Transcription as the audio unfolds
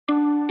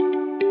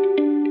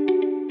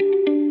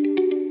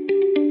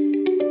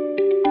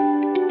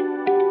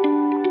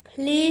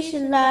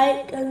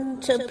like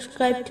and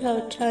subscribe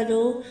to our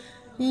channel.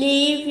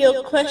 Leave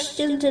your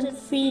questions and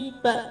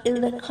feedback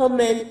in the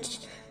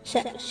comments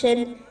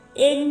section.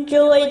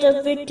 Enjoy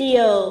the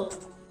video.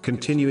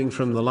 Continuing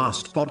from the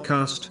last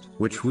podcast,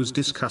 which was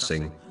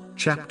discussing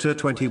chapter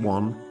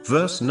 21,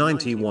 verse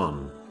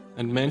 91.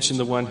 And mention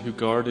the one who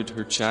guarded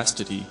her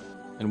chastity,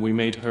 and we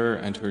made her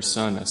and her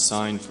son a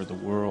sign for the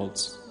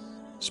worlds.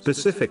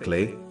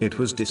 Specifically, it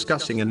was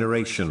discussing a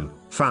narration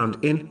found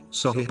in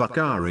Sahih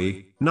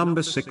Bukhari,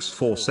 number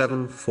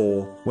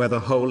 6474, where the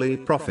Holy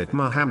Prophet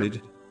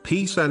Muhammad,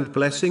 peace and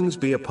blessings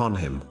be upon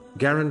him,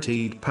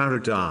 guaranteed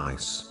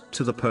paradise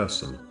to the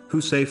person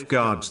who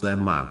safeguards their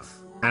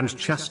mouth and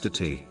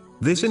chastity.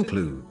 This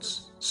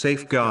includes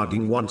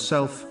safeguarding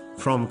oneself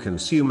from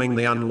consuming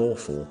the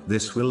unlawful.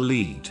 This will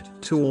lead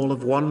to all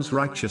of one's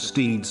righteous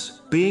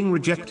deeds being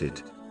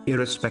rejected,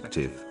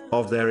 irrespective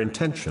of their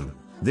intention.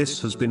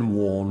 This has been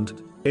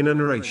warned in a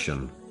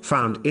narration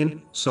found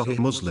in Sahih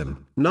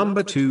Muslim,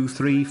 number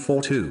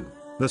 2342.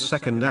 The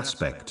second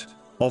aspect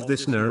of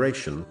this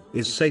narration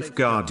is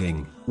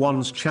safeguarding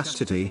one's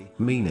chastity,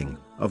 meaning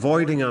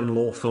avoiding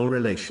unlawful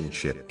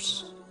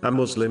relationships. A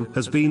Muslim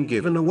has been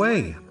given a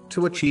way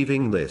to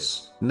achieving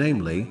this,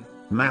 namely,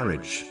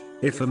 marriage.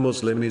 If a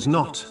Muslim is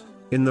not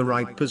in the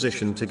right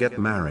position to get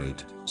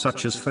married,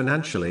 such as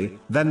financially,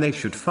 then they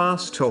should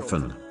fast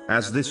often,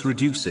 as this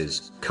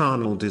reduces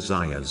carnal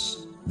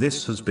desires.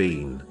 This has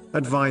been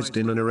advised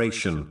in a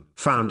narration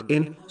found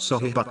in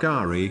Sahih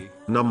Bukhari,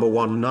 number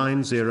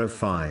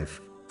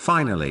 1905.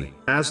 Finally,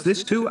 as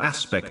these two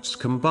aspects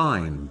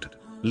combined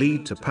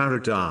lead to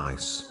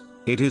paradise,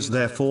 it is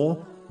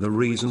therefore the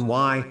reason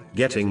why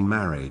getting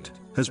married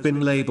has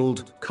been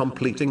labeled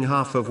completing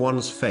half of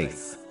one's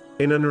faith.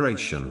 In a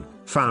narration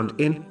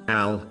found in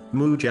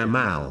Al-Mujam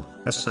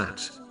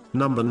al-Asat,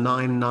 number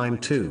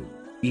 992,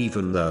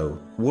 even though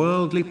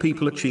worldly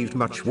people achieved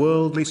much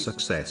worldly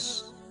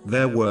success,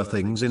 there were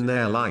things in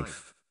their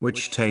life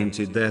which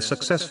tainted their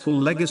successful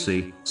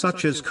legacy,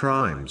 such as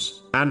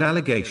crimes and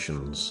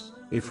allegations.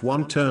 If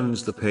one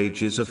turns the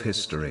pages of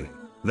history,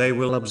 they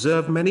will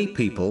observe many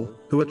people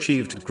who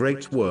achieved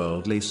great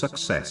worldly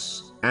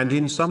success, and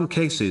in some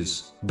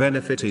cases,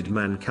 benefited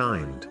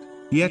mankind.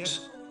 Yet,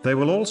 they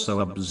will also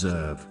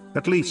observe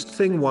at least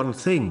one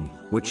thing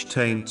which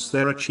taints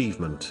their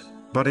achievement.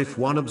 But if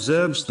one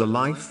observes the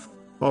life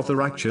of the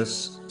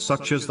righteous,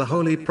 such as the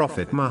Holy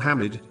Prophet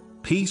Muhammad,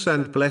 peace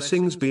and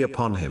blessings be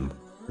upon him,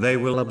 they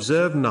will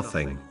observe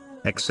nothing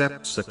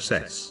except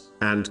success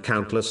and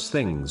countless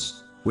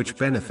things which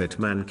benefit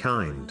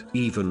mankind.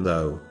 Even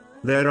though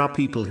there are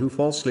people who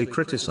falsely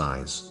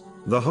criticize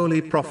the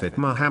Holy Prophet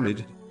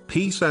Muhammad,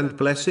 peace and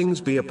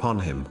blessings be upon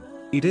him,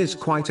 it is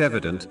quite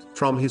evident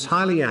from his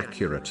highly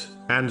accurate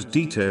and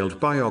detailed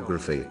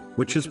biography,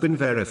 which has been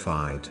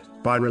verified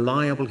by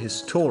reliable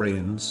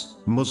historians,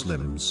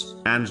 Muslims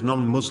and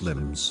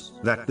non-Muslims,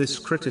 that this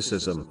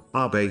criticism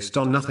are based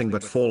on nothing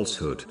but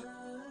falsehood.